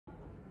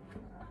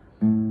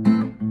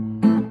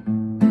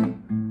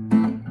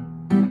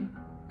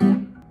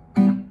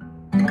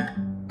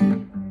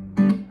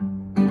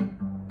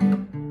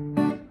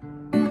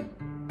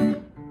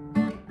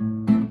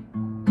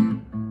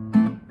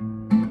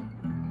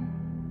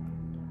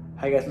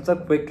Hi guys, let's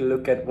have a quick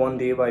look at One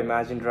Day by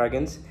Imagine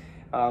Dragons.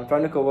 I'm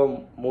trying to cover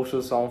most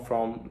of the song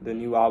from the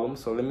new album,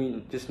 so let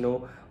me just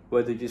know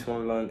whether you just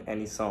want to learn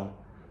any song.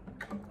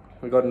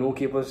 We got no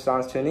keyboard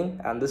stance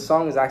tuning, and this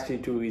song is actually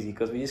too easy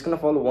because we're just going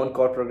to follow one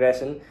chord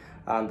progression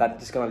and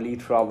that's just going to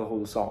lead throughout the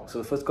whole song. So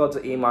the first chord's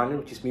A minor,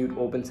 which is mute,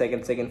 open,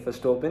 second, second,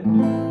 first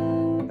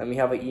open. Then we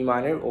have a E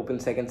minor, open,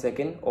 second,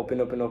 second,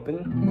 open, open,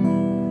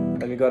 open.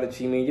 Then we got a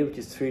G major, which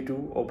is 3,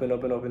 2, open,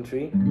 open, open,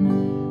 3.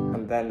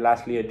 And then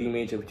lastly a D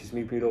major, which is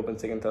mute, mute, open,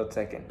 second, third,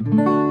 second.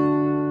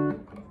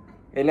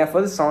 And now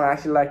for this song, I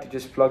actually like to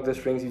just plug the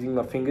strings using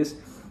my fingers.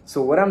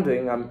 So what I'm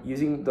doing, I'm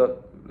using the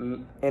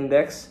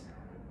index,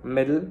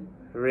 middle,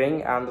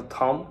 ring and the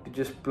thumb to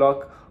just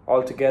plug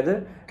all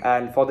together.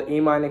 And for the A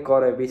minor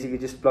chord, I basically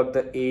just plug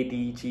the A,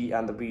 D, G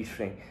and the B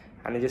string,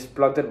 and I just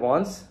plugged it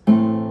once,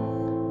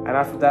 and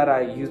after that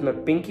I use my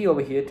pinky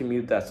over here to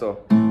mute that.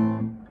 So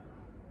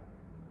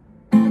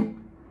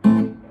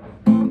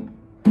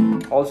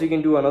also you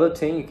can do another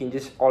thing, you can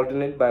just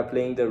alternate by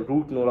playing the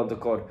root note of the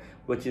chord,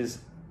 which is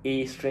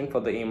A string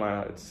for the A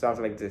minor. It sounds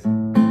like this.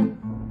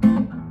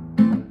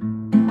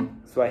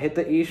 So I hit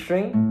the A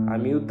string, I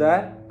mute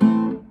that,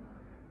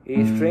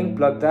 A string,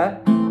 plug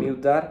that,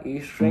 mute that, A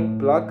string,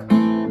 plug,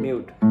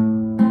 mute.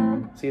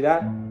 See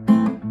that?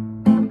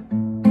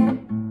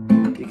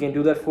 You can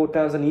do that 4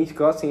 times on each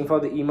chord, same for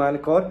the E minor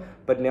chord,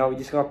 but now we're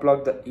just gonna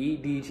plug the E,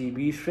 D, G,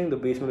 B string, the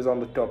bass note is on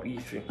the top, E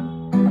string.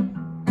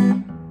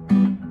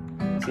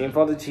 Same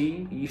for the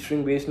G, E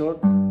string bass note.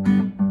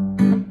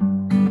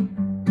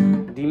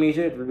 D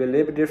major, it will be a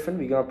little bit different.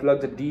 We're gonna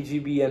plug the D, G,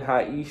 B and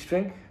high E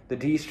string. The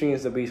D string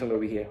is the bass note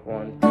over here.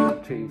 1,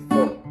 2, 3,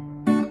 4.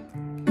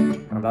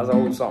 And that's the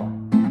whole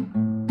song.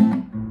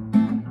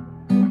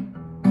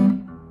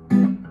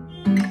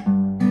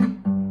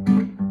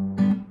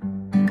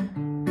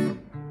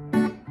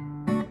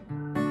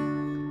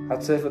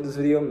 That's it for this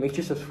video. Make sure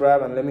you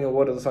subscribe and let me know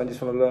what other song you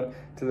just want to learn.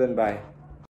 Till then, bye.